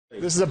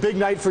This is a big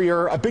night for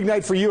you, a big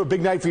night for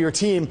your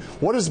team.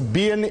 What has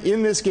been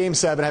in this Game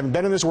 7, having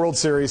been in this World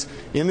Series,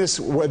 in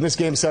this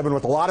Game 7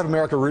 with a lot of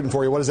America rooting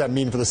for you, what does that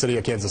mean for the city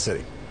of Kansas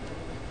City?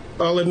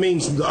 Well, it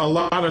means a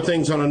lot of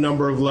things on a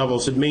number of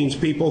levels. It means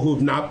people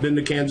who've not been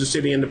to Kansas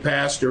City in the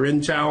past or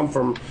in town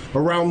from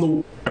around the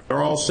world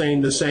are all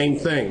saying the same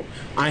thing.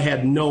 I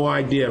had no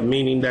idea,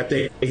 meaning that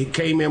they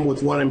came in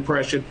with one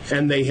impression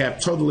and they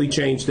have totally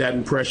changed that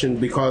impression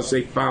because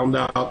they found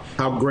out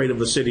how great of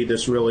a city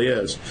this really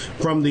is.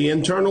 From the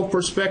internal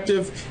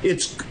perspective,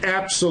 it's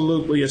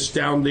absolutely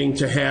astounding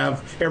to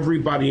have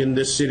everybody in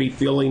this city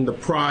feeling the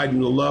pride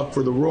and the love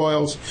for the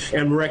Royals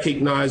and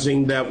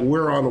recognizing that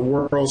we're on a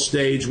world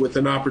stage with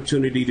an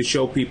opportunity to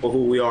show people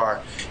who we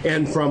are.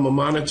 And from a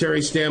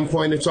monetary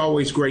standpoint, it's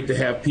always great to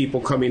have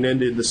people coming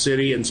into the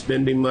city and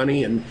spending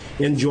money and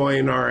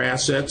enjoying our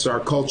assets, our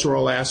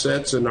cultural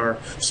assets, and our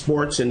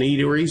sports and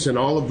eateries and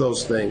all of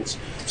those things.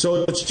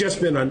 So it's just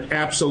been an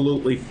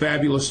absolutely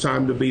fabulous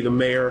time to be the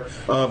mayor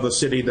of a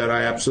city that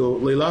I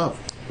absolutely love.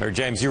 Mayor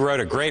James, you wrote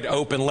a great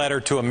open letter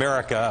to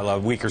America a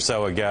week or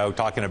so ago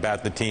talking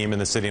about the team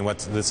and the city and what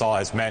this all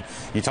has meant.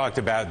 You talked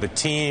about the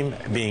team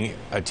being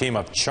a team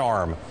of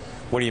charm.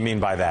 What do you mean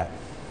by that?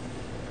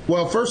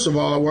 Well, first of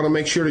all, I want to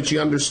make sure that you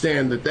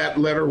understand that that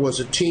letter was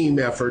a team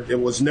effort. It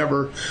was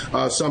never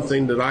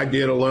something that I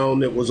did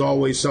alone. It was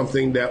always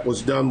something that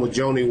was done with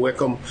Joni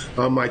Wickham,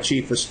 my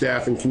chief of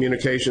staff and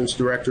communications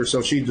director,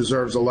 so she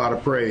deserves a lot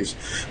of praise.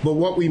 But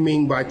what we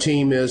mean by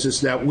team is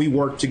that we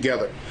work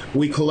together.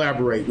 We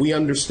collaborate. We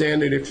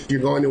understand that if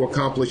you're going to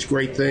accomplish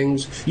great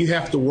things, you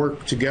have to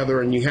work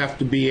together and you have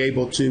to be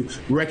able to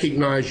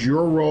recognize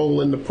your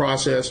role in the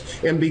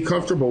process and be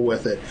comfortable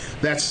with it.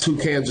 That's who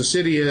Kansas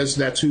City is.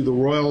 That's who the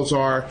Royals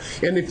are.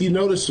 And if you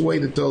notice the way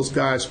that those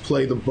guys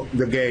play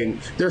the game,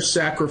 they're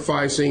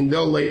sacrificing.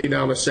 They'll lay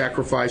down a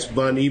sacrifice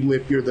bunt even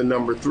if you're the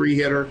number 3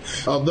 hitter.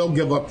 They'll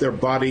give up their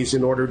bodies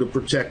in order to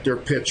protect their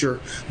pitcher.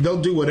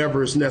 They'll do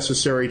whatever is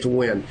necessary to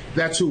win.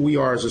 That's who we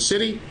are as a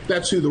city.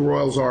 That's who the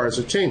Royals are as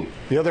a team.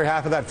 The other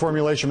half of that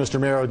formulation, Mr.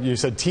 Mayor, you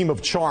said team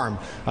of charm.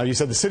 You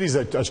said the city's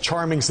a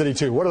charming city,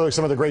 too. What are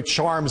some of the great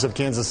charms of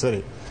Kansas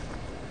City?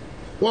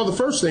 Well, the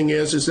first thing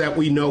is that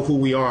we know who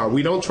we are.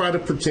 We don't try to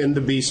pretend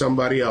to be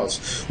somebody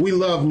else. We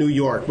love New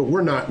York, but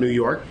we're not New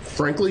York.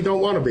 Frankly, don't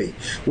want to be.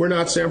 We're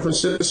not San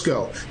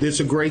Francisco. It's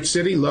a great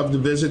city, love to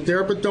visit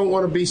there, but don't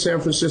want to be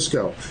San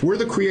Francisco. We're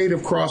the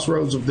creative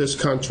crossroads of this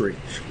country.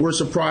 We're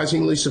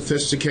surprisingly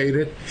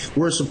sophisticated.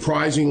 We're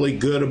surprisingly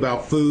good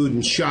about food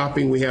and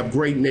shopping. We have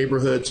great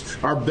neighborhoods.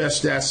 Our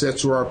best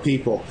assets are our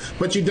people.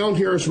 But you don't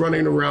hear us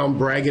running around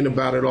bragging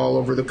about it all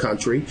over the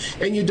country,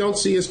 and you don't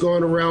see us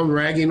going around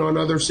ragging on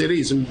other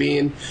cities and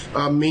being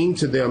mean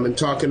to them and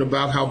talking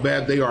about how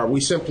bad they are. We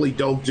simply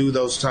don't do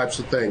those types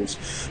of things.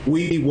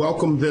 We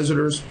welcome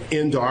visitors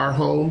into our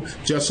home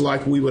just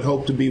like we would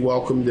hope to be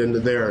welcomed into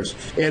theirs.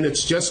 And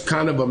it's just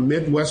kind of a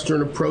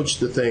Midwestern approach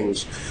to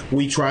things.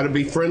 We try to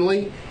be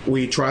friendly,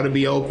 we try to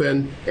be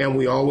open, and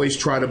we always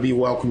try to be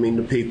welcoming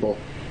to people.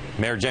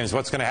 Mayor James,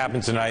 what's going to happen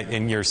tonight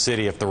in your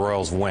city if the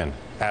Royals win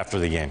after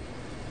the game?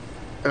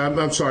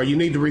 I'm sorry, you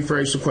need to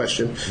rephrase the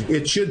question.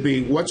 It should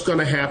be what's going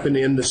to happen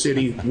in the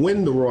city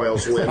when the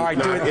Royals win. All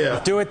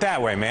right, do it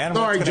that way, man.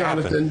 Sorry,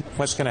 Jonathan.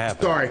 What's going to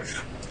happen? Sorry.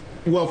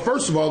 Well,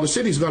 first of all, the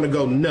city's going to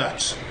go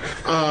nuts.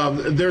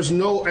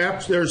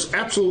 There's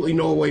absolutely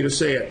no way to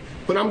say it.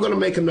 But I'm going to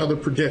make another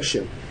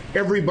prediction.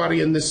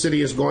 Everybody in this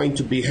city is going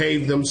to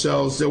behave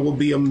themselves. There will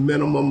be a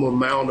minimum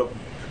amount of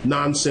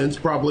nonsense,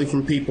 probably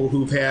from people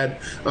who've had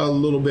a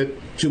little bit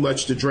too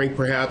much to drink,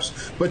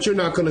 perhaps. But you're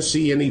not going to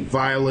see any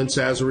violence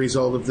as a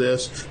result of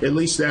this. At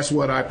least that's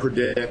what I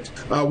predict.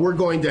 We're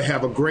going to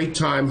have a great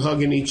time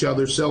hugging each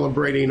other,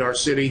 celebrating our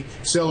city,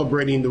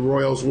 celebrating the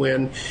Royals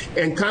win,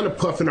 and kind of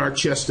puffing our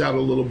chest out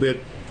a little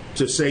bit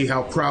to say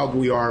how proud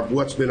we are of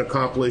what's been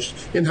accomplished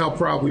and how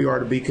proud we are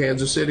to be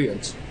Kansas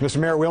Cityans. Mr.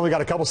 Mayor, we only got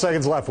a couple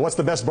seconds left. What's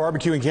the best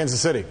barbecue in Kansas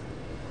City?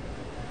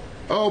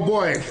 Oh,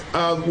 boy.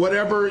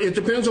 Whatever. It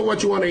depends on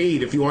what you want to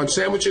eat. If you want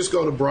sandwiches,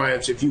 go to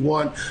Bryant's. If you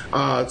want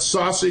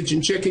sausage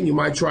and chicken, you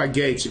might try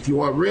Gates. If you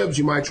want ribs,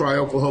 you might try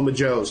Oklahoma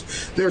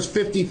Joe's. There's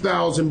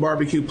 50,000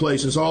 barbecue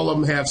places. All of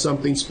them have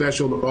something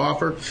special to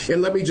offer.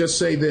 And let me just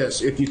say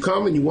this. If you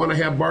come and you want to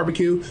have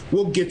barbecue,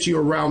 we'll get you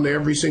around to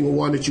every single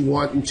one that you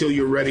want until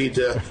you're ready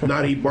to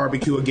not eat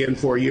barbecue again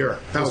for a year.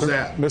 How's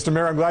that? Mr.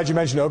 Mayor, I'm glad you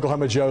mentioned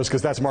Oklahoma Joe's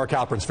because that's Mark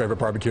Halperin's favorite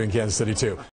barbecue in Kansas City, too.